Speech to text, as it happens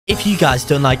If you guys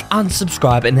don't like and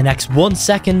subscribe in the next 1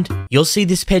 second, you'll see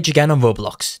this page again on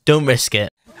Roblox. Don't risk it.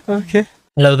 Okay.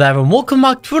 Hello there and welcome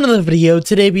back to another video.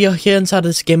 Today we are here inside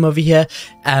this game over here.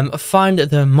 Find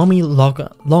the mummy long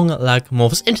leg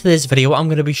morphs. Into this video I'm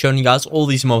going to be showing you guys all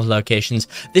these morph locations.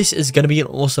 This is going to be an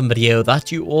awesome video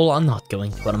that you all are not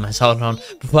going to want to miss out on.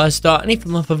 Before I start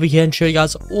anything off over here and show you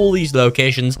guys all these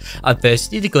locations, I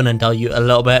first need to go and tell you a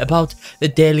little bit about the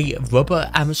daily rubber.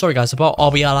 Sorry guys, about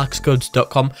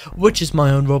rblxcodes.com, which is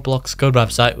my own Roblox code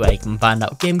website where you can find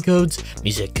out game codes,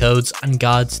 music codes and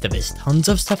guides. There is tons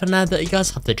of stuff in there that you guys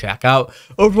have to check out.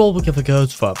 Overall, we give the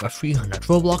codes for over 300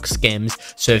 Roblox games,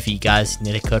 so if you guys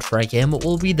need a code for a game, it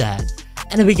will be there.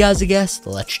 Anyway guys, I guess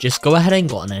let's just go ahead and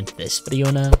go on into this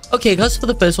video now. Okay guys, for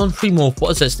the first one, free morph.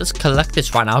 What is this? Let's collect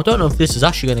this right now. I don't know if this is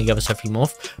actually going to give us a free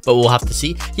morph, but we'll have to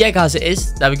see. Yeah guys, it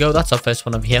is. There we go. That's our first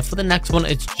one over here. For the next one,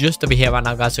 it's just over here right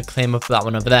now guys, so claim up that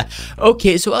one over there.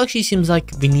 Okay, so it actually seems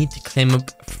like we need to claim up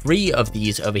 3 of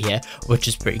these over here, which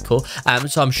is pretty cool.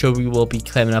 So I'm sure we will be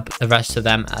claiming up the rest of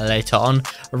them later on.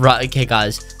 Right, okay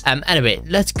guys. Anyway,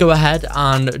 let's go ahead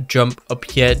and jump up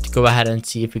here to go ahead and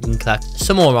see if we can collect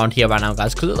some more around here right now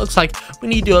guys, because it looks like we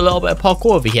need to do a little bit of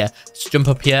parkour over here. Let's jump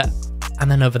up here and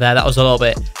then over there. That was a little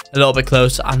bit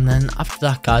close. And then after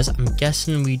that guys, I'm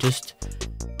guessing we just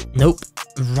nope.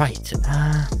 Right.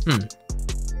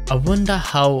 I wonder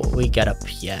how we get up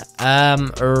here.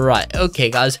 Right, okay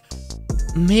guys,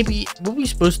 maybe were we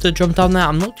supposed to jump down there?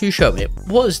 I'm not too sure. It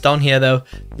was down here though.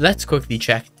 Let's quickly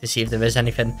check to see if there is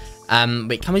anything.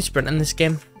 Wait, can we sprint in this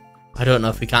game? I don't know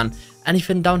if we can.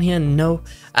 Anything down here? No.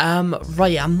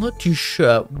 Right, I'm not too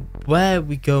sure where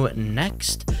we go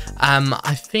next.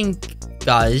 I think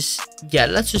guys, yeah,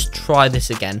 let's just try this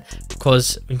again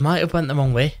because we might have went the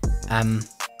wrong way.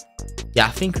 Yeah,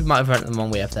 I think we might have went the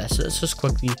wrong way up there, so let's just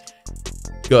quickly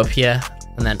go up here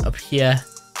and then up here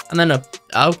and then up.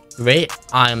 Oh great,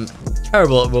 I'm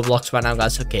terrible at Roblox right now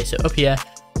guys. Okay, so up here,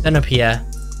 then up here,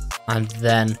 and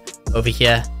then over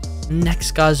here.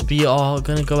 Next guys, we are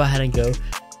gonna go ahead and go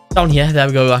down here. There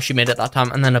we go, we actually made it that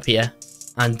time. And then up here,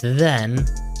 and then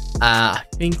I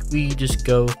think we just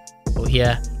go over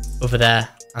here, over there,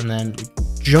 and then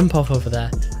jump off over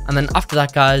there. And then after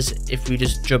that guys, if we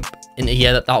just jump into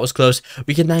here, that was close,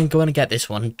 we can then go and get this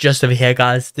one just over here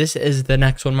guys. This is the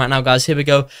next one right now guys. Here we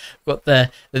go. Got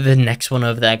the next one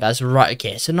over there guys. Right,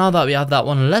 okay, so now that we have that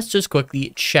one, let's just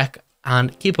quickly check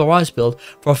and keep our eyes peeled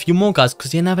for a few more guys,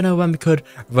 because you never know when we could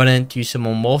run into some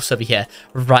more morphs over here.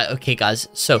 Right, okay guys,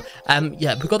 so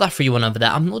yeah, we got that free one over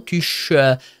there. I'm not too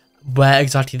sure where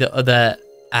exactly the other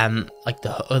like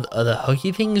the other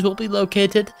huggy things will be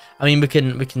located. I mean, we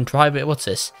can try, but what's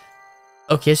this?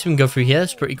 Okay, so we can go through here.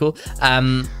 That's pretty cool.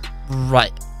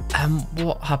 Right,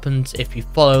 what happens if we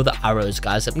follow the arrows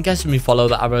guys? I'm guessing we follow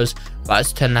the arrows. Right,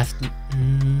 let's turn left.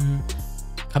 Can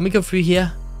we go through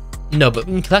here? No, but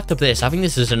we can collect up this. I think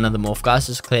this is another morph guys.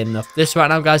 Let's claim up this right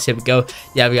now guys. Here we go.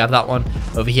 Yeah, we have that one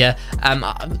over here.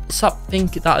 So I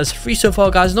think that is 3 so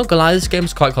far guys. Not gonna lie, this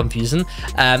game's quite confusing.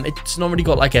 It's not really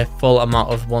got like a full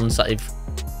amount of ones that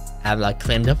I've like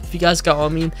claimed up, if you guys get what I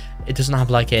mean. It doesn't have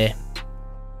like a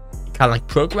kind of like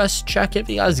progress check, if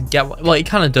you guys get what, well, it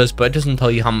kind of does, but it doesn't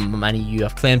tell you how many you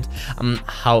have claimed and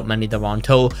how many there are in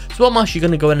total. So what I'm actually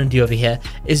going to go in and do over here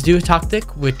is do a tactic,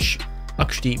 which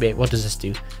actually, wait, what does this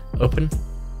do? Open.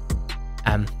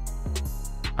 I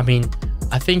mean,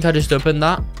 I think I just opened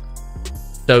that.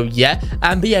 So yeah,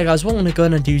 but yeah guys, what I'm gonna go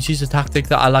in and do is use a tactic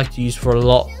that I like to use for a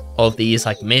lot of these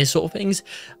like maze sort of things.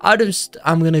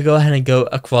 I'm gonna go ahead and go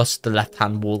across the left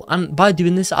hand wall, and by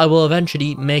doing this I will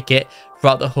eventually make it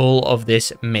throughout the whole of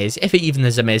this maze, if it even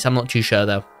is a maze. I'm not too sure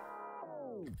though.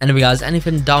 Anyway guys,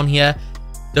 anything down here?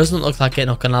 Doesn't look like it,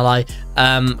 not gonna lie.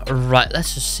 Right,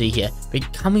 let's just see here.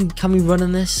 Wait, can we run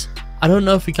in this? I don't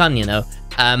know if we can, you know.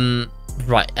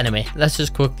 Right, anyway, let's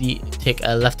just quickly take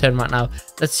a left turn right now.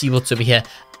 Let's see what's over here.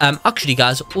 Actually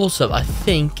guys, also I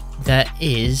think there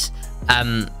is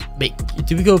wait,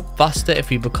 do we go faster if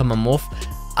we become a morph?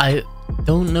 I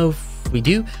don't know if we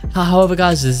do. However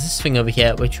guys, there's this thing over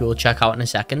here which we'll check out in a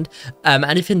second.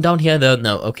 Anything down here though?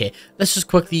 No. Okay, let's just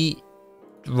quickly,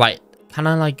 right, can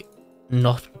I like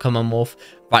not become a morph?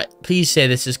 Right, please say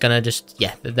this is gonna just,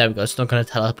 yeah, there we go. It's not gonna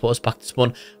teleport us back to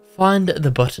spawn. Find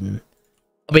the button.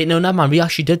 Wait, no, never mind. We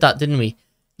actually did that, didn't we?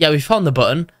 Yeah, we found the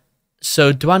button.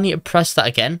 So do I need to press that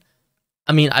again?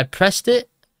 I mean, I pressed it,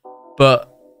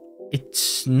 but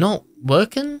it's not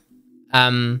working.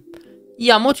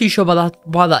 Yeah, I'm not too sure about that,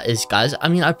 why that is, guys. I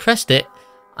mean, I pressed it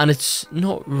and it's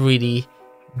not really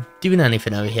doing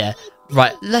anything over here.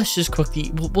 Right, let's just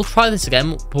quickly, we'll try this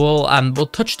again. We'll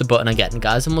touch the button again,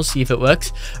 guys, and we'll see if it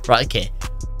works. Right, okay.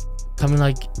 Can we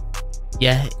like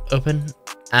Yeah, open.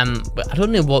 But I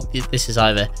don't know what this is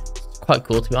either. It's quite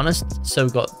cool, to be honest. So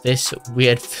we've got this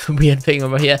weird thing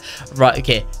over here. Right,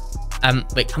 okay.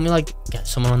 Wait, can we like get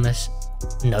someone on this?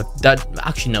 No,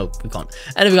 actually no, we can't.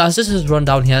 Anyway guys, this is run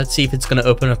down here. Let's see if it's going to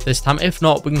open up this time. If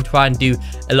not, we can try and do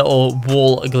a little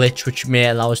wall glitch which may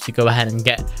allow us to go ahead and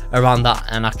get around that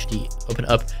and actually open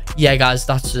it up. Yeah guys,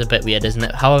 that's a bit weird, isn't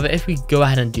it? However, if we go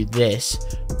ahead and do this,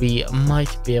 we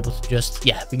might be able to just,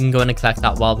 yeah, we can go in and collect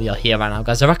that while we are here right now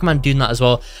guys. I recommend doing that as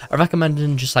well. I recommend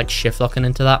just like shift locking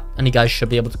into that, and you guys should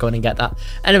be able to go in and get that.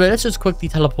 Anyway, let's just quickly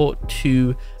teleport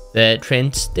to the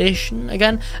train station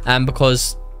again,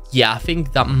 because yeah, I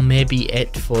think that may be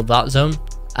it for that zone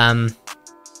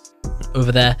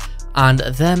over there. And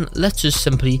then let's just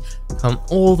simply come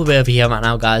all the way over here right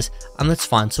now guys, and let's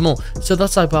find some more. So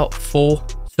that's like about 4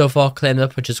 so far claimed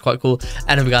up, which is quite cool.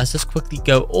 Anyway guys, let's quickly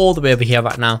go all the way over here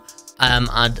right now,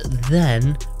 and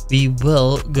then we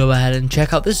will go ahead and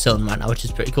check out this zone right now, which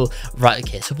is pretty cool. Right,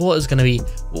 okay, so what's gonna be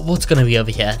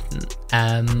over here?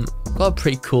 Got a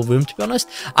pretty cool room, to be honest.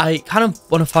 I kind of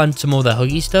want to find some more of the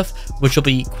huggy stuff, which will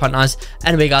be quite nice.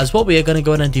 Anyway guys, what we are going to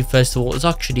go in and do first of all is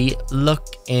actually look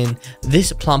in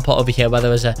this plant pot over here where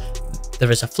there is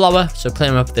a flower. So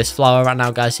claim up this flower right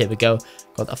now guys. Here we go,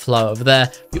 got the flower over there.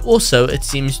 We also, it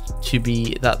seems to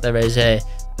be that there is a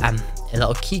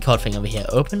little key card thing over here.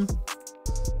 Open.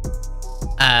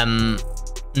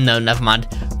 No, never mind.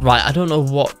 Right, I don't know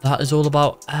what that is all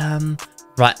about.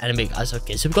 Right, anyway guys,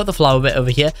 okay, so we've got the flower bit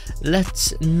over here.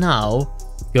 Let's now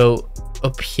go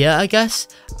up here, I guess,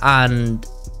 and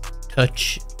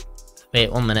touch.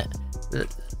 Wait 1 minute,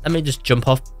 let me just jump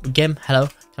off. Game, hello,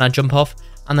 can I jump off?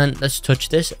 And then let's touch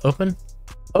this. Open.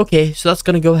 Okay, so that's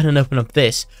gonna go ahead and open up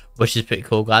this, which is pretty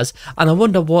cool guys. And I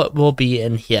wonder what will be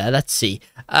in here. Let's see.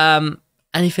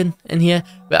 Anything in here?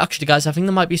 But actually guys, I think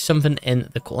there might be something in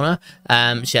the corner. So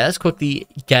yeah, let's quickly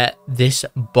get this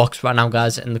box right now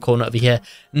guys, in the corner over here.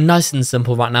 Nice and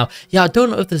simple right now. Yeah, I don't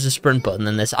know if there's a sprint button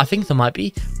in this. I think there might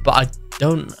be, but I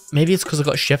don't. Maybe it's because I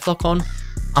got shift lock on.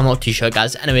 I'm not too sure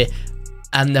guys. Anyway,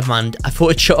 never mind, I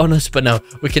thought it shut on us, but no,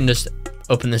 we can just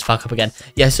open this back up again.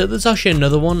 Yeah, so there's actually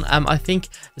another one. I think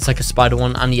it's like a spider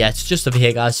one, and yeah, it's just over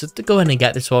here guys. So to go ahead and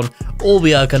get this one, all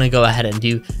we are gonna go ahead and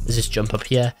do is just jump up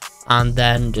here and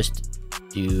then just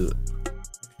do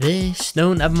this.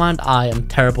 No, never mind, I am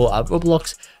terrible at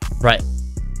Roblox. Right,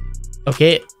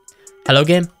 okay, hello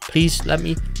game, please let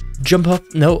me jump up.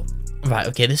 No, right,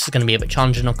 okay, this is gonna be a bit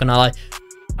challenging, not gonna lie.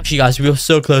 Actually guys, we were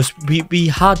so close. We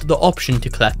had the option to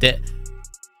collect it.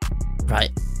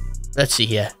 Right, let's see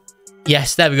here.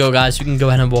 Yes, there we go guys. We can go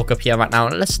ahead and walk up here right now.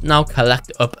 Let's now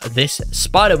collect up this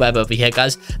spider web over here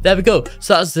guys. There we go.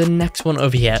 So that's the next one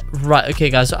over here. Right,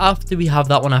 okay guys, so after we have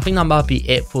that one, I think that might be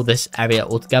it for this area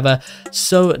altogether.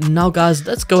 So now guys,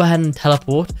 let's go ahead and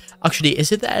teleport. Actually,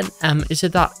 is it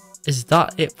that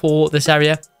it for this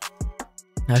area?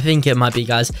 I think it might be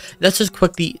guys. Let's just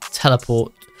quickly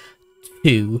teleport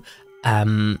to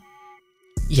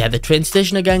yeah, the train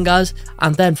station again guys.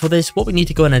 And then for this, what we need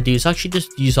to go in and do is actually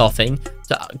just use our thing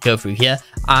to go through here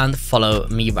and follow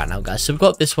me right now guys. So we've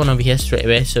got this one over here straight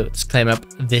away, so let's claim up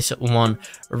this one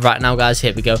right now guys.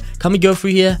 Here we go. Can we go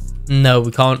through here? No,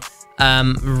 we can't.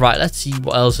 Right, let's see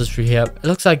what else is through here. It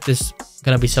looks like there's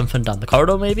gonna be something down the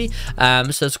corridor maybe. So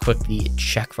let's quickly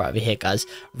check right over here guys.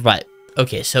 Right,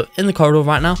 okay, so in the corridor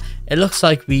right now, it looks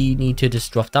like we need to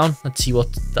just drop down. Let's see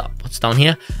what's down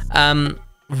here.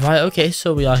 Right, okay,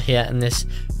 so we are here in this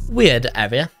weird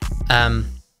area.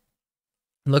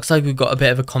 Looks like we've got a bit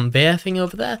of a conveyor thing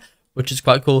over there, which is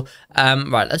quite cool.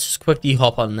 Right, let's just quickly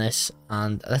hop on this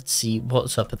and let's see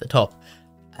what's up at the top.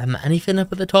 Anything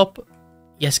up at the top?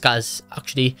 Yes, guys,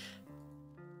 actually.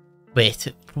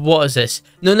 Wait, what is this?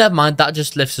 No, never mind, that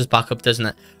just lifts us back up, doesn't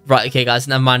it? Right, okay, guys,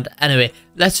 never mind. Anyway,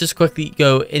 let's just quickly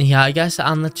go in here, I guess,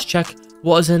 and let's check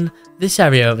what is in this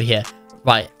area over here.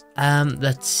 Right,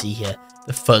 let's see here.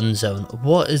 The fun zone.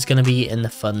 What is going to be in the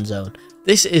fun zone?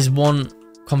 This is one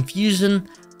confusing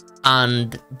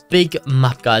and big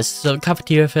map guys. So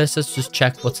cafeteria first, let's just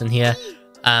check what's in here.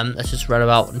 Let's just run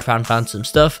about and try and find some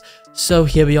stuff. So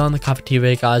here we are in the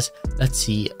cafeteria guys. Let's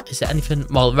see, is there anything?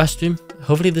 Well, restroom,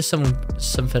 hopefully there's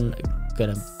something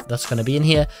that's gonna be in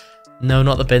here. No,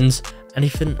 not the bins.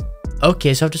 Anything?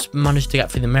 Okay, so I've just managed to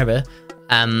get through the mirror.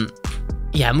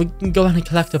 Yeah, and we can go ahead and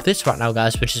collect up this right now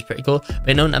guys, which is pretty cool.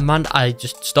 But no, man, I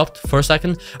just stopped for a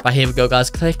second. Right, here we go guys.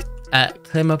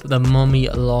 Claim up the mummy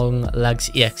long legs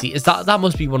exe. Is that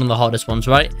must be one of the hardest ones,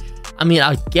 right? I mean,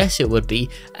 I guess it would be.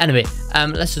 Anyway,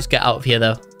 let's just get out of here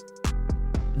though.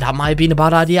 That might have been a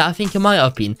bad idea. I think it might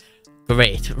have been.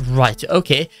 Great. Right,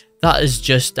 okay, that is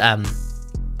just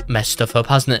messed stuff up,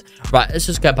 hasn't it? Right, let's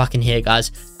just get back in here,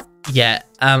 guys. Yeah,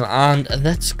 and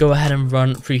let's go ahead and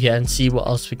run through here and see what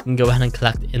else we can go ahead and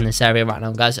collect in this area right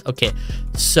now, guys. Okay,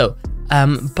 so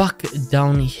back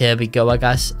down here we go, I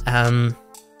guess.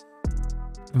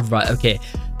 Right, okay,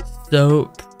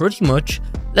 so pretty much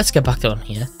let's get back down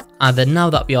here, and then now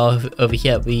that we are over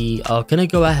here, we are gonna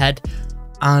go ahead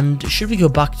and should we go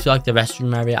back to like the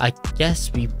restroom area? I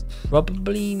guess we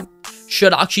probably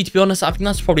should. Actually, to be honest, I think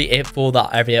that's probably it for that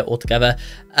area altogether.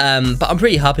 But I'm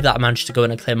pretty happy that I managed to go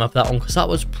in and claim up that one, because that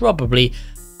was probably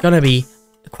gonna be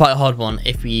quite a hard one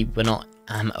if we were not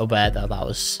aware that that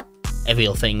was a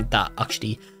real thing that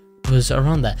actually was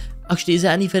around there. Actually, is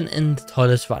there anything in the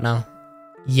toilets right now?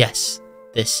 Yes,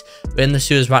 we're in the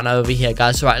sewers right now over here,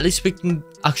 guys. So right, at least we can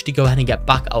actually go ahead and get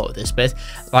back out of this bit.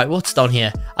 Right, what's down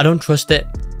here? I don't trust it.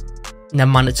 Never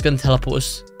mind, it's gonna teleport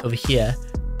us over here.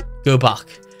 Go back.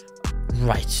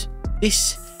 Right,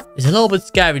 this is a little bit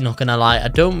scary, not gonna lie. I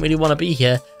don't really want to be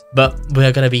here, but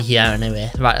we're gonna be here anyway.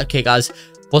 Right, okay, guys,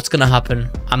 what's gonna happen?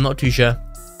 I'm not too sure.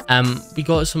 We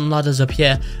got some ladders up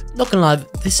here. Not gonna lie,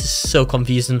 this is so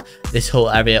confusing, this whole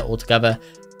area altogether.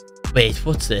 Wait,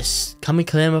 what's this? Can we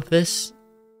climb up this?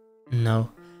 No.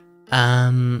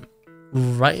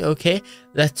 Right, okay,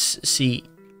 let's see.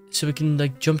 So we can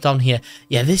like jump down here.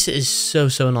 Yeah, this is so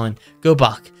annoying. Go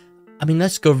back. I mean,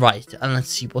 let's go right and let's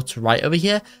see what's right over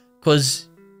here. Because,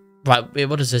 right, wait,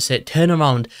 what does this say? Turn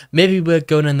around. Maybe we're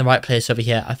going in the right place over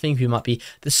here. I think we might be.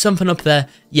 There's something up there.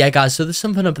 Yeah, guys, so there's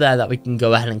something up there that we can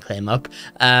go ahead and claim up.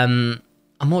 I'm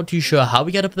not too sure how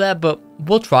we get up there, but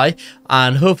we'll try.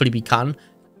 And hopefully we can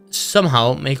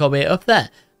somehow make our way up there.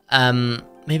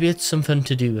 Maybe it's something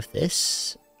to do with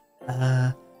this.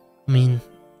 I mean,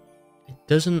 it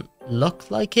doesn't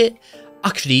look like it.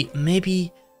 Actually,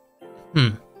 maybe...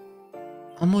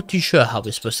 I'm not too sure how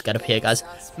we're supposed to get up here, guys.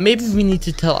 Maybe we need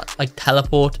to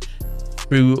teleport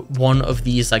through one of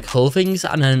these like hole things,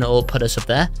 and then it'll put us up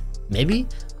there. Maybe?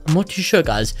 I'm not too sure,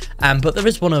 guys. But there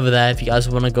is one over there if you guys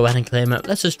want to go ahead and claim it.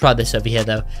 Let's just try this over here,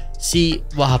 though. See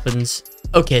what happens.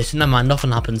 Okay, so never mind,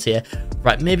 nothing happens here.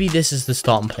 Right, maybe this is the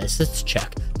starting place. Let's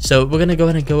check. So we're going to go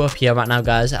ahead and go up here right now,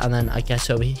 guys. And then I guess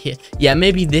over here. Yeah,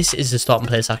 maybe this is the starting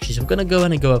place, actually. So we're going to go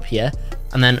ahead and go up here.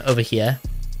 And then over here.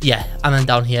 Yeah, and then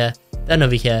down here. Then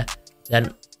over here.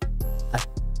 Then I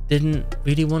didn't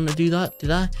really want to do that,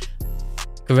 did I?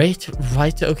 Great.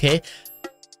 Right, okay.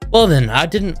 Well then, I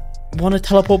didn't want to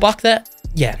teleport back there.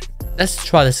 Yeah, let's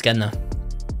try this again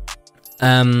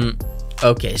now.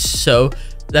 Okay, so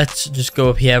let's just go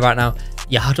up here right now.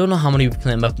 Yeah, I don't know how many we've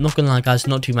claimed up. Not gonna lie, guys,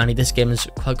 not too many. This game is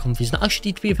quite confusing.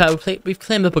 Actually, to be fair, we've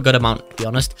claimed up a good amount, to be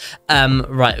honest.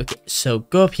 Right, okay, so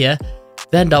go up here,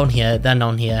 then down here, then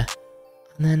down here,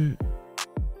 and then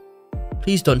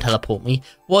please don't teleport me.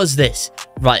 What is this?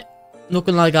 Right, not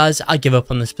gonna lie, guys, I give up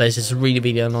on this place. It's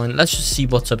really annoying. Let's just see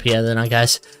what's up here then, I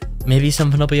guess. Maybe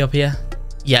something will be up here.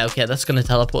 Yeah, okay, that's going to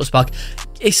teleport us back.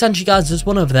 Essentially, guys, there's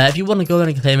one over there. If you want to go in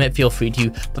and claim it, feel free to.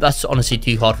 But that's honestly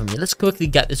too hard for me. Let's quickly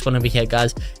get this one over here,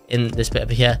 guys, in this bit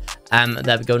over here.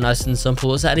 There we go, nice and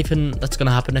simple. Is there anything that's going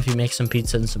to happen if you make some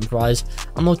pizza and some fries?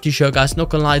 I'm not too sure, guys. Not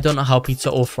going to lie, I don't know how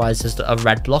pizza or fries is a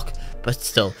red block. But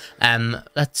still,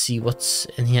 let's see what's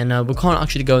in here now. We can't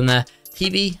actually go in there.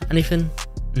 TV, anything?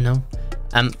 No.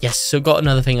 Yes, so got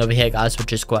another thing over here, guys,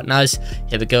 which is quite nice.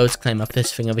 Here we go, let's claim up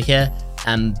this thing over here.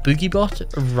 Boogie bot,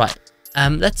 right.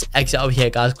 Let's exit over here,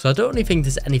 guys, because I don't really think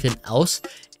there's anything else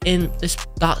in this.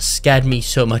 That scared me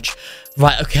so much.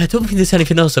 Right, okay, I don't think there's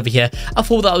anything else over here. I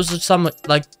thought that was just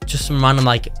some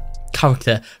random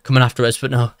character coming after us,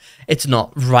 but no, it's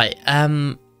not. Right,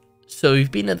 so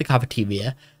we've been at the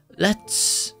cafeteria.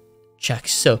 Let's check.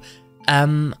 So,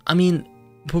 I mean,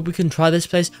 but we can try this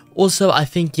place. Also, I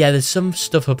think, yeah, there's some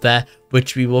stuff up there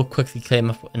which we will quickly claim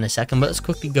up in a second, but let's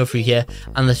quickly go through here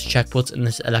and let's check what's in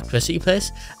this electricity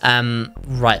place.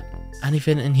 Right,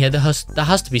 anything in here? There has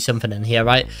to be something in here,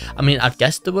 right? I mean, I'd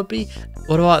guess there would be.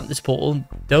 What about this portal?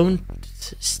 Don't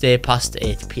stay past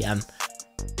 8 p.m.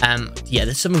 Yeah,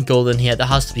 there's something gold in here. There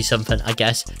has to be something, I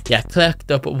guess. Yeah, collect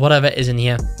up whatever is in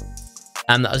here.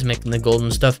 That was making the golden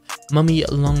stuff. Mummy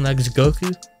long legs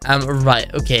Goku.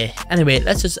 Right, okay. Anyway,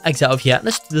 let's just exit out of here.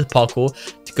 Let's do the parkour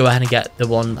to go ahead and get the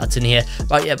one that's in here.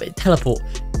 Right, yeah, but teleport.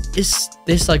 Is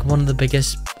this like one of the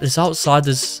biggest? There's outside,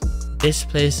 there's this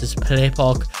place, there's play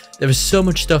park. There is so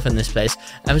much stuff in this place.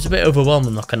 And it's a bit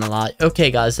overwhelming, not gonna lie.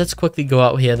 Okay, guys, let's quickly go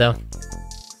out here though.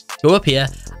 Go up here,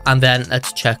 and then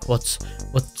let's check what's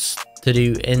to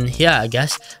do in here, I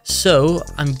guess. So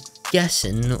I'm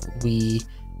guessing we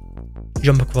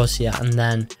jump across here, and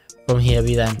then from here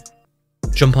we then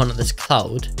jump onto this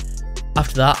cloud.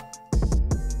 After that,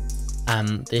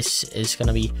 this is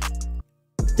gonna be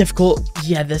difficult.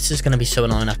 Yeah, this is going to be so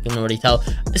annoying, I can already tell.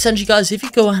 Essentially, guys, if you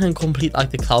go ahead and complete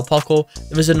like the cloud parkour,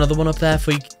 there is another one up there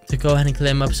for you to go ahead and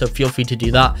claim up, so feel free to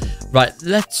do that. Right,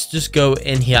 let's just go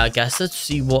in here, I guess. Let's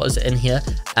see what is in here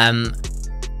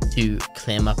to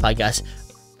claim up, I guess.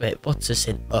 Wait, what's this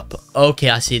in? Up. Okay,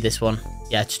 I see this one.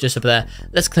 Yeah, it's just up there.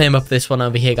 Let's claim up this one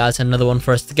over here, guys. Another one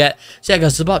for us to get. So yeah,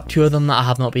 guys, there's about 2 of them that I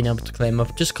have not been able to claim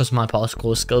up just because my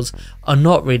parkour skills are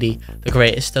not really the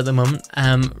greatest at the moment.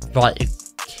 Right,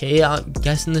 okay, I'm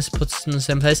guessing this puts us in the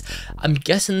same place. I'm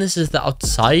guessing this is the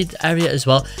outside area as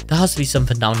well. There has to be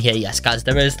something down here. Yes, guys,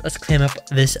 there is. Let's claim up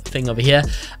this thing over here.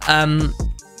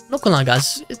 Not gonna lie,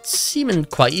 guys, it's seeming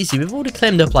quite easy. We've already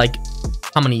claimed up like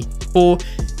how many? 4,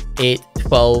 8,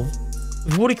 12.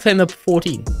 We've already claimed up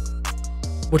 14.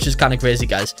 Which is kind of crazy,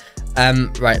 guys.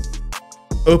 Right,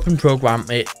 open program.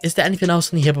 Wait, is there anything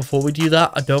else in here before we do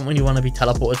that? I don't really want to be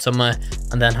teleported somewhere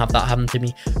and then have that happen to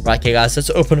me. Right, okay, guys, let's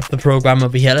open up the program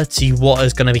over here. Let's see what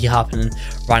is going to be happening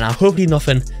right now. Hopefully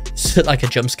nothing like a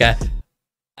jump scare.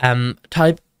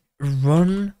 Type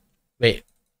run. Wait,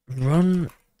 run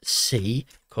C :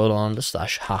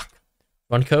 /hack.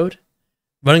 Run code.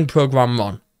 Running program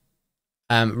 1.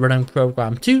 Running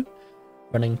program 2.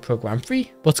 Running program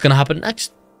 3. What's going to happen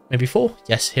next? Maybe 4.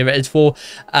 Yes, here it is 4.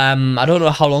 I don't know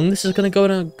how long this is going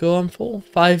to go on for.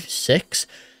 5, 6.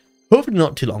 Hopefully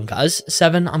not too long, guys.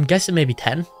 7. I'm guessing maybe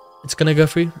 10. It's going to go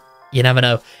through. You never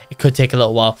know. It could take a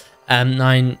little while.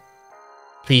 9.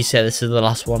 Please say this is the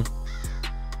last one.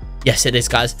 Yes, it is,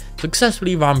 guys.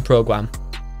 Successfully ran program.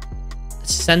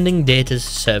 Sending data to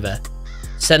server.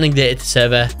 Sending data to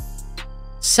server.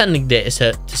 Sending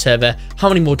data to server. How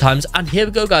many more times? And here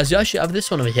we go, guys. You actually have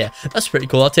this one over here. That's pretty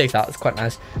cool. I'll take that. It's quite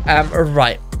nice.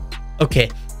 Right. Okay.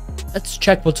 Let's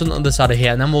check what's on the other side of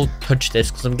here, and then we'll touch this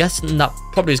because I'm guessing that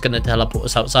probably is going to teleport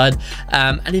us outside.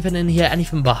 Anything in here?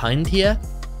 Anything behind here?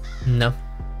 No.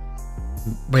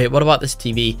 Wait, what about this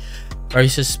TV? Very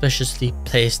suspiciously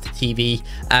placed TV.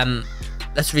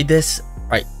 Let's read this.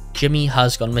 Right. Jimmy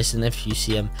has gone missing. If you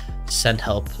see him, send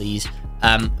help, please.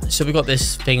 So we got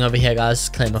this thing over here, guys.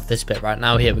 Claim off this bit right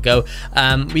now. Here we go.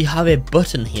 We have a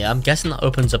button here. I'm guessing that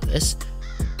opens up this.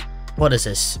 What is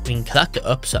this? We can collect it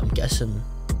up, so I'm guessing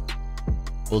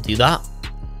we'll do that.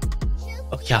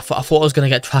 Okay, I thought I was gonna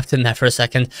get trapped in there for a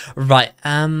second. Right,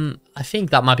 I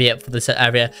think that might be it for this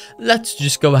area. Let's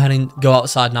just go ahead and go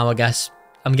outside now, I guess.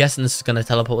 I'm guessing this is going to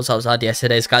teleport us outside. Yes,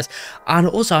 it is, guys. And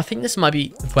also, I think this might be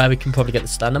where we can probably get the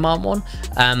Slenderman one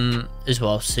as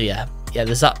well. So, yeah,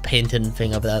 there's that painting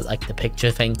thing over there, like the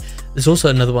picture thing. There's also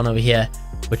another one over here,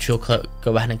 which we'll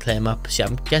go ahead and claim up. So, yeah,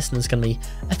 I'm guessing there's going to be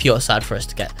a few outside for us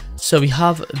to get. So, we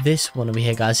have this one over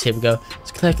here, guys. Here we go.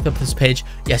 Let's click up this page.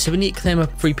 Yeah, so we need to claim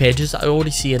up 3 pages. I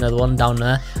already see another one down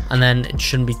there. And then it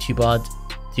shouldn't be too bad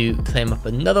to claim up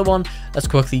another one. Let's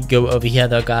quickly go over here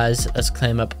though, guys. Let's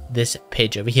claim up this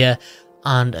page over here,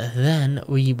 and then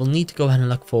we will need to go ahead and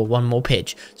look for 1 more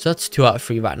page. So that's 2 out of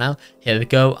 3 right now. Here we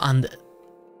go, and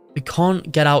we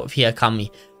can't get out of here, can we?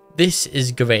 This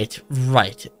is great.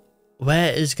 Right,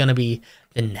 where is gonna be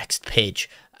the next page?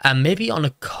 Maybe on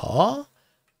a car?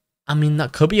 I mean,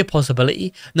 that could be a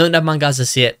possibility. No, never mind, guys. I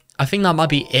see it. I think that might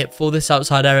be it for this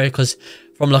outside area, because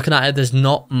from looking at it, there's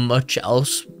not much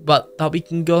else but that we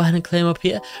can go ahead and claim up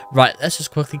here. Right, let's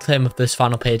just quickly claim up this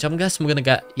final page. I'm guessing we're going to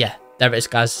get, yeah, there it is,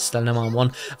 guys, Slenderman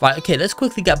 1. Right, okay, let's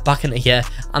quickly get back into here,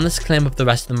 and let's claim up the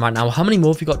rest of them right now. How many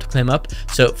more have we got to claim up?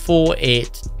 So, 4,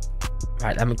 8,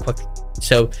 right, let me quickly,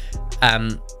 so,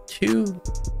 2,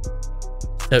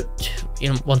 so, you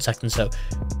know, 1 second, so,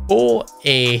 4,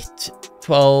 8,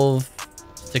 12,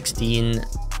 16,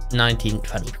 19,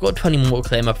 20. We've got 20 more to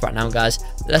claim up right now, guys.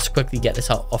 Let's quickly get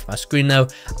this out off my screen now,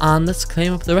 and let's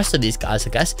claim up the rest of these guys, I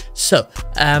guess. So,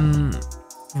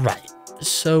 right.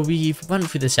 So we've went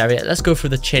through this area. Let's go through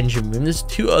the changing room. There's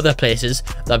 2 other places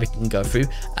that we can go through.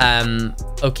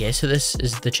 Okay, so this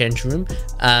is the changing room.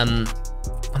 I'm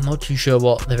not too sure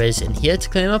what there is in here to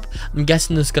claim up. I'm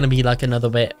guessing there's going to be like another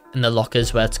bit in the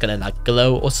lockers where it's going to like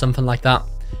glow or something like that.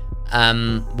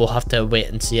 We'll have to wait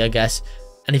and see, I guess.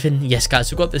 Anything? Yes,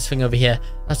 guys, we've got this thing over here.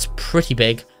 That's pretty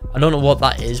big. I don't know what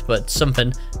that is, but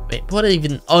something. Wait, what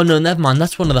even? Oh no, never mind.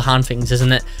 That's one of the hand things,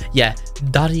 isn't it? Yeah,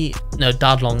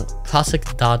 classic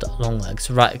dad long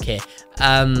legs. Right, okay.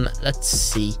 Let's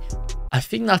see. I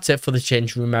think that's it for the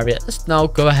change room area. Let's now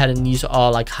go ahead and use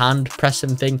our like hand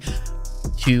pressing thing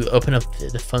to open up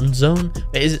the fun zone.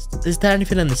 Wait, is there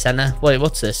anything in the center? Wait,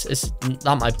 what's this?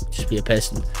 That might just be a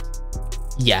person.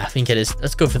 Yeah, I think it is.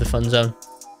 Let's go for the fun zone.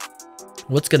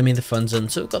 what's going to be in the fun zone.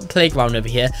 So we've got the playground over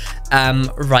here.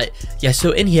 Right, yeah,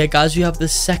 so in here, guys, we have the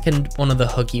second one of the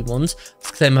huggy ones.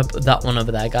 Let's claim up that one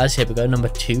over there, guys. Here we go, number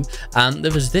 2.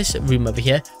 There was this room over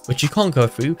here, which you can't go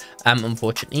through,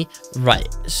 unfortunately. Right,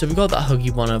 so we got that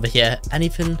huggy one over here.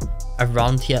 Anything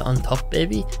around here on top,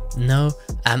 baby? No.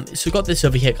 So we got this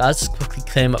over here, guys. Let's quickly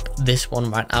claim up this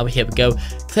one right now. Here we go.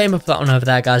 Claim up that one over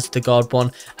there, guys, the guard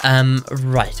one.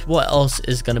 Right, what else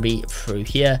is going to be through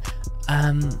here?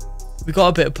 We got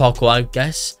a bit of parkour, I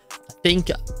guess. I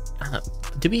think,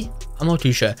 do we? I'm not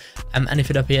too sure.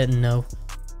 Anything up here? No.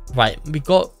 Right, we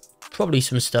got probably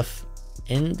some stuff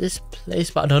in this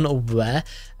place, but I don't know where.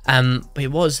 Wait,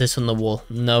 what is this on the wall?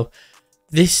 No.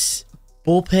 This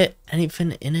ball pit,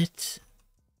 anything in it?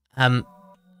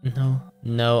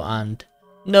 No, and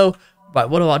no. Right,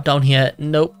 what about down here?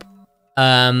 Nope.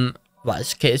 Right,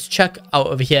 okay, let's check out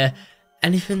over here.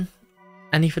 Anything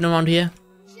around here?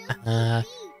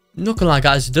 Not gonna lie,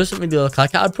 guys, it doesn't really look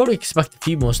like it. I'd probably expect a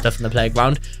few more stuff in the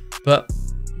playground, but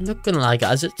not gonna lie,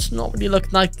 guys, it's not really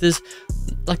looking like there's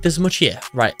much here.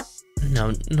 Right,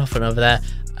 no, nothing over there.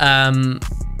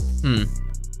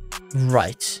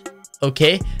 Right,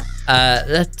 okay,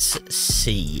 let's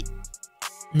see.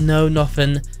 No,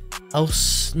 nothing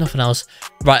else.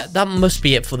 Right, that must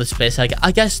be it for the space.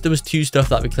 I guess there was 2 stuff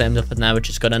that we claimed up in there, which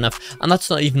is good enough, and that's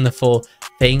not even the full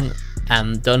thing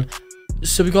done.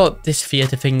 So we got this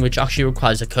theater thing, which actually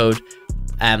requires a code.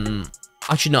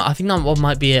 Actually no, I think that one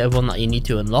might be a one that you need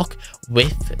to unlock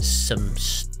with some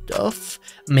stuff.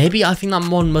 Maybe, I think that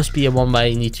one must be a one where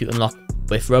you need to unlock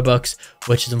with Robux,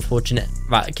 which is unfortunate.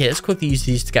 Right, okay, let's quickly use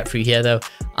these to get through here though,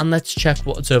 and let's check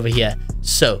what's over here.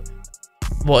 So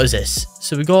what is this?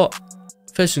 So we got,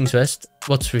 first things first,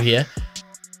 what's through here?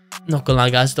 Not gonna lie,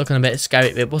 guys, looking a bit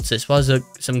scary. Wait, what's this? Why is there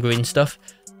some green stuff?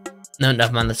 No,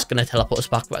 never mind, that's gonna teleport us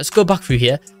back. Right, let's go back through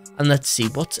here and let's see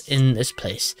what's in this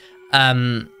place.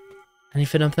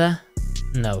 Anything up there?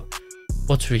 No.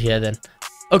 What's through here then?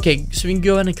 Okay, so we can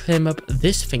go ahead and claim up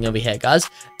this thing over here, guys.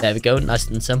 There we go, nice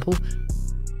and simple.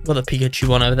 Got the Pikachu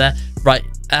one over there. Right,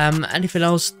 anything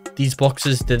else? These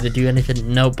boxes, did they do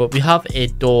anything? No, but we have a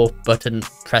door button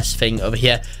press thing over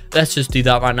here. Let's just do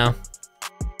that right now.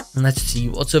 And let's see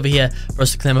what's over here for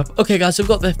us to claim up. Okay, guys, so we've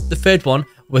got the third one,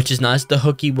 which is nice. The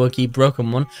hooky wooky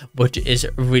broken one, which is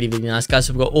really, really nice, guys.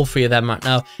 So we've got all 3 of them right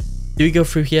now. Do we go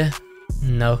through here?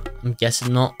 No, I'm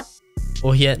guessing not.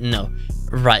 Or here? No.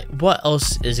 Right, what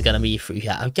else is going to be through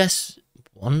here? I guess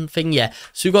one thing, yeah.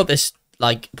 So we've got this,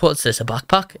 like, what's this, a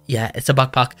backpack? Yeah, it's a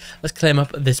backpack. Let's claim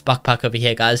up this backpack over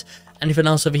here, guys. Anything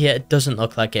else over here? It doesn't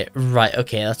look like it. Right,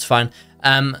 okay, that's fine.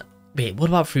 Wait, what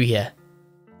about through here?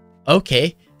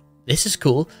 Okay. This is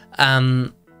cool.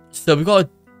 So we got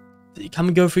can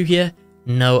we go through here?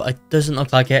 No, it doesn't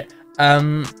look like it.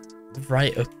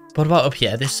 Right, what about up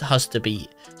here? This has to be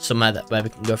somewhere where we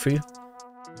can go through.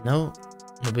 No,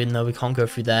 we can't go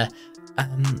through there.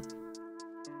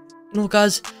 No,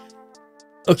 guys.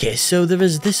 Okay, so there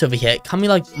is this over here. Can we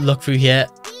like look through here?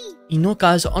 You know,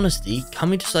 guys, honestly, can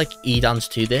we just like e-dance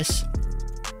to this?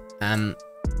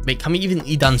 Wait, can we even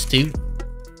e-dance to?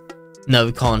 No,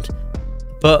 we can't.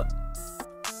 But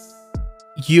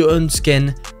you own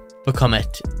skin, become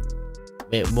it.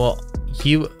 Wait, what?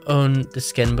 You own the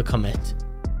skin, become it.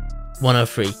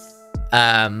 103.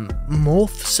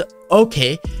 Morphs.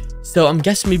 Okay, so I'm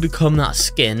guessing we become that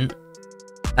skin.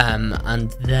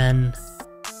 And then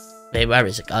wait, where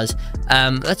is it, guys?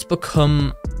 Let's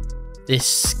become this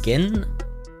skin.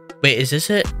 Wait, is this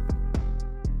it?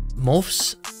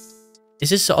 Morphs? Is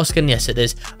this our skin? Yes, it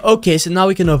is. Okay, so now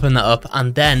we can open that up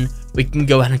and then we can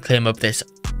go ahead and claim up this.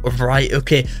 Right,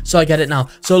 okay, so I get it now.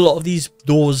 So a lot of these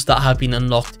doors that have been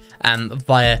unlocked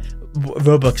via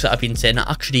Robux that I've been saying are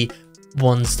actually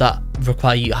ones that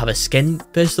require you to have a skin,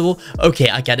 first of all. Okay,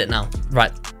 I get it now.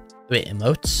 Right, wait,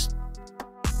 emotes?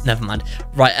 Never mind.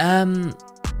 Right,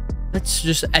 let's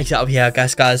just exit out of here, I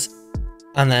guess, guys.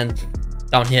 And then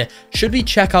down here, should we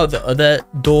check out the other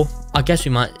door? I guess we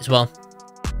might as well.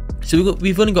 So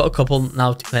we've only got a couple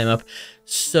now to claim up.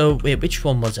 So wait, which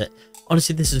one was it?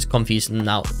 Honestly, this is confusing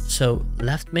now. So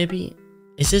left, maybe?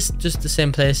 Is this just the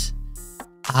same place?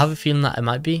 I have a feeling that it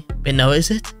might be. But no,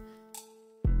 is it?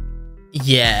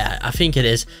 Yeah, I think it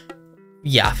is.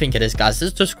 Yeah, I think it is, guys.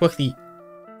 Let's just quickly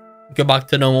go back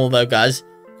to normal though, guys,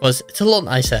 because it's a lot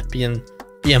nicer being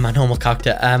my normal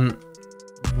character.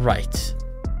 Right.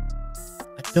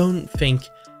 I don't think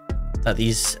that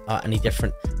these are any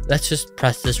different. Let's just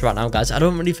press this right now, guys. I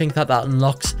don't really think that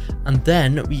unlocks. And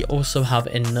then we also have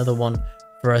another one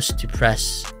for us to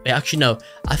press. Wait, actually no,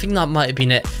 I think that might have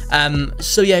been it.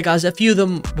 So yeah guys, a few of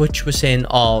them which were saying,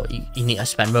 oh, you need to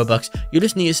spend Robux, you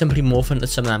just need to simply morph into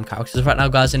some of them characters right now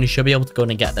guys, and you should be able to go in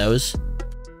and get those.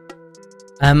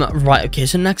 Right, okay,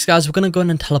 so next guys, we're gonna go in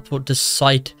and teleport to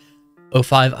site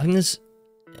 05. I think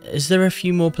is there a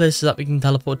few more places that we can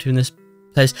teleport to in this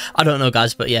place? I don't know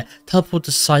guys, but yeah, teleport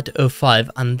to site 05,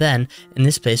 and then in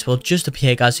this place will just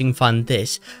appear guys. You can find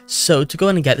this. So to go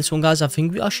in and get this one guys, I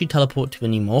think we actually teleport to a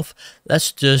new morph.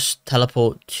 Let's just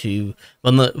teleport to,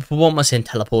 well no, what am I saying,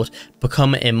 teleport,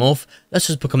 become a morph. Let's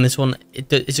just become this one.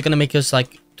 Is it going to make us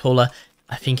like taller?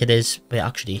 I think it is. Wait,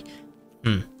 actually,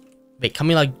 wait, can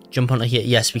we like jump onto here?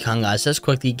 Yes, we can guys. Let's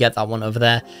quickly get that one over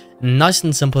there. Nice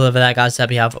and simple over there guys. There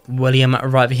we have William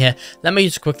right over here. Let me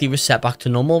just quickly reset back to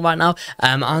normal right now.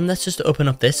 And let's just open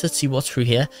up this. Let's see what's through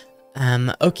here.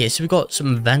 Okay, so we've got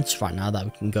some vents right now that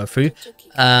we can go through.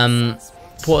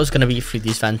 What is going to be through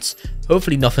these vents?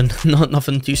 Hopefully nothing,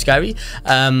 nothing too scary.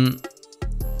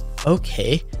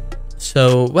 Okay,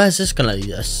 so where's this going to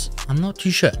lead us? I'm not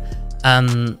too sure.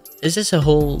 Is this a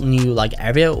whole new like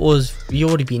area, or have we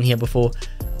already been here before?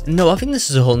 No, I think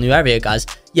this is a whole new area guys.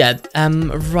 Yeah,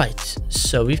 right,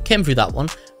 so we've came through that one,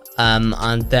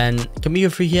 and then can we go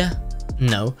through here?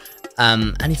 No.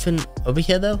 Anything over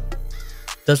here though?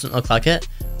 Doesn't look like it.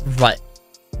 Right,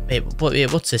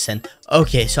 wait, what's this in?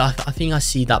 Okay, so I think I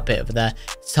see that bit over there.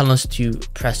 It's telling us to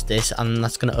press this, and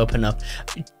that's going to open up.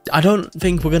 I don't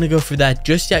think we're going to go through there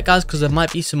just yet guys, because there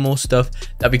might be some more stuff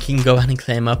that we can go ahead and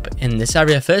claim up in this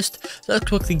area first. So let's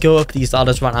quickly go up these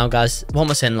ladders right now guys. What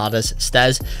am I saying, ladders?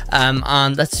 Stairs.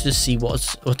 And let's just see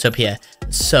what's up here.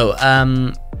 So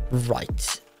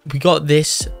right, we got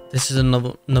this. This is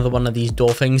another one of these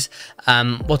door things.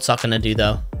 What's that going to do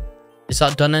though? Is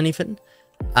that done anything?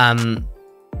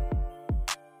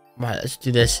 Right, let's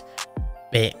do this.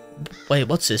 Wait,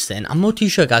 what's this then? I'm not too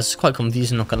sure guys, it's quite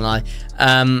confusing, not gonna lie.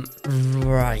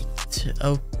 Right,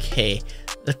 okay,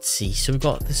 let's see. So we've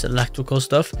got this electrical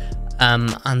stuff,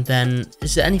 and then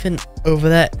is there anything over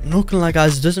there? Not gonna lie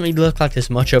guys, it doesn't really look like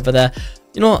there's much over there.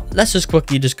 You know what, let's just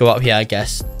quickly just go up here, I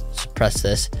guess. Suppress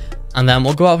this, and then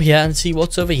we'll go up here and see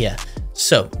what's over here.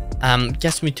 So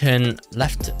guess we turn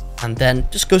left and then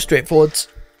just go straight forwards.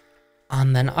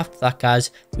 And then after that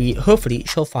guys, we hopefully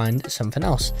shall find something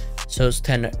else. So let's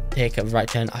take a right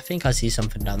turn. I think I see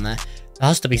something down there. There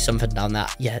has to be something down there.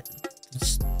 Yeah,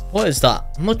 what is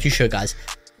that? I'm not too sure guys.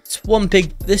 It's one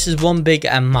big, this is one big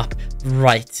map.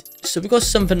 Right, so we got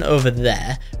something over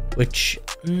there, which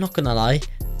I'm not gonna lie,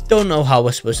 don't know how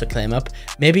we're supposed to claim up.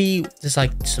 Maybe there's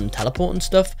like some teleport and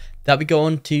stuff that we go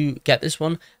on to get this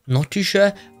one. Not too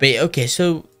sure, but okay,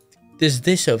 so there's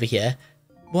this over here.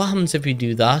 What happens if we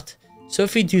do that? So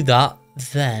if we do that,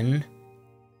 then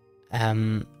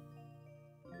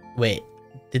wait,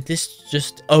 did this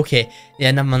just, okay,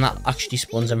 yeah, never mind, that actually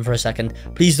spawns in for a second.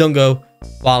 Please don't go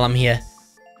while I'm here.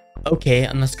 Okay,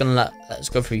 I'm just gonna let's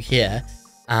go through here,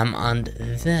 and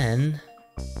then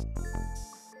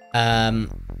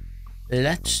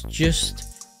let's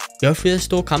just go through this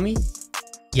door. Can we?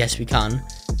 Yes, we can.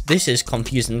 This is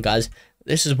confusing guys.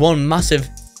 This is one massive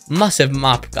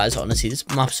map guys. Honestly, this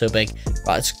map's so big.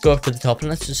 Right, let's go up to the top and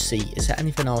let's just see, is there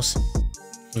anything else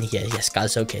in here? Yes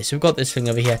guys, okay, so we've got this thing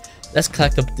over here. Let's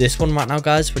collect up this one right now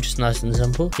guys, which is nice and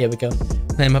simple. Here we go,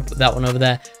 claim up that one over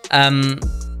there.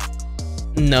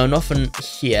 No, nothing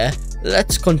here.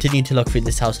 Let's continue to look through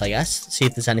this house, I guess, see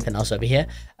if there's anything else over here.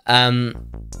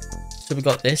 So we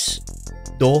got this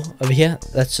door over here.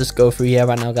 Let's just go through here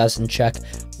right now guys and check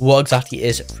what exactly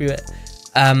is through it.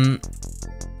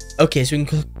 Okay, so we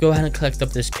can go ahead and collect up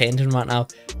this painting right now,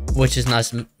 which is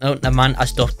nice. Oh, never mind, I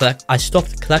stopped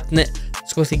collecting it.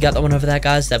 Let's quickly get that one over there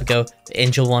guys. There we go, the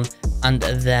angel one. And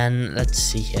then let's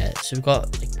see here, so we've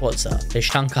got like, what's that, fish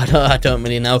tank? I don't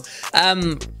really know.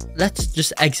 Let's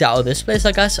just exit out of this place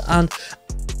I guess. And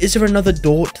is there another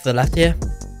door to the left here?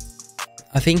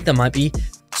 I think there might be.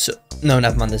 So no,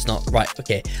 never mind, there's not. Right,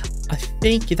 okay, I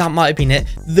think that might have been it.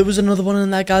 There was another one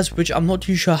in there guys, which I'm not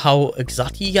too sure how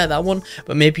exactly you get that one,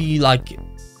 but maybe like,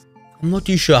 I'm not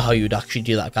too sure how you'd actually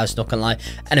do that guys, not gonna lie.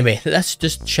 Anyway, let's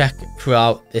just check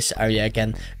throughout this area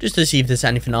again, just to see if there's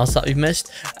anything else that we've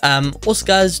missed. Also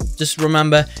guys, just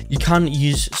remember, you can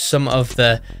use some of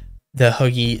the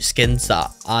Huggy skins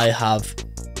that I have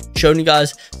shown you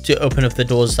guys to open up the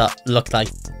doors that look like,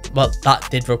 well, that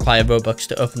did require Robux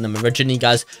to open them originally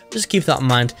guys. Just keep that in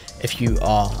mind if you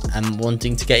are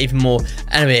wanting to get even more.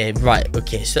 Anyway, right,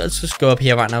 okay, so let's just go up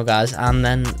here right now guys, and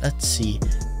then let's see,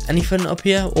 anything up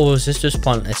here, or is this just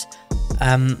pointless?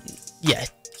 Yeah,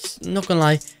 not gonna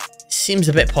lie, it seems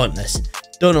a bit pointless.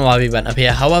 Don't know why we went up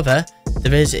here. However,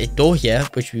 there is a door here,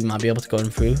 which we might be able to go in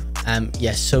through.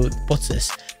 Yes, so what's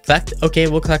this? Collect. Okay,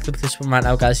 we'll collect up this one right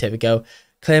now, guys. Here we go.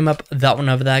 Claim up that one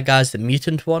over there, guys, the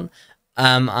mutant one.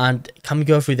 And can we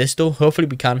go through this door? Hopefully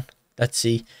we can. Let's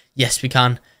see. Yes, we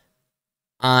can.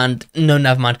 And no,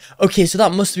 never mind. Okay, so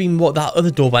that must have been what that other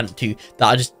door went to that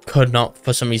I just could not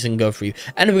for some reason go through.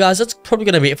 Anyway, guys, that's probably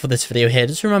going to be it for this video here.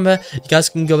 Just remember, you guys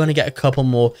can go in and get a couple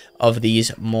more of these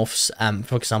morphs.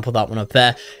 For example, that one up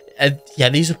there. Yeah,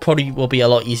 these will be a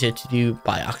lot easier to do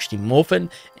by actually morphing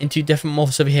into different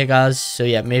morphs over here, guys. So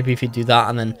yeah, maybe if you do that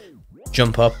and then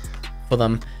jump up for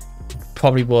them,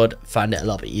 probably would find it a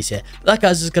lot bit easier. But that,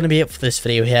 guys, is going to be it for this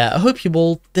video here. I hope you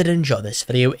all did enjoy this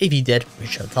video. If you did, make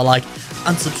sure to like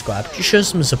and subscribe to show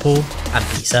some support, and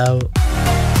peace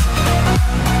out.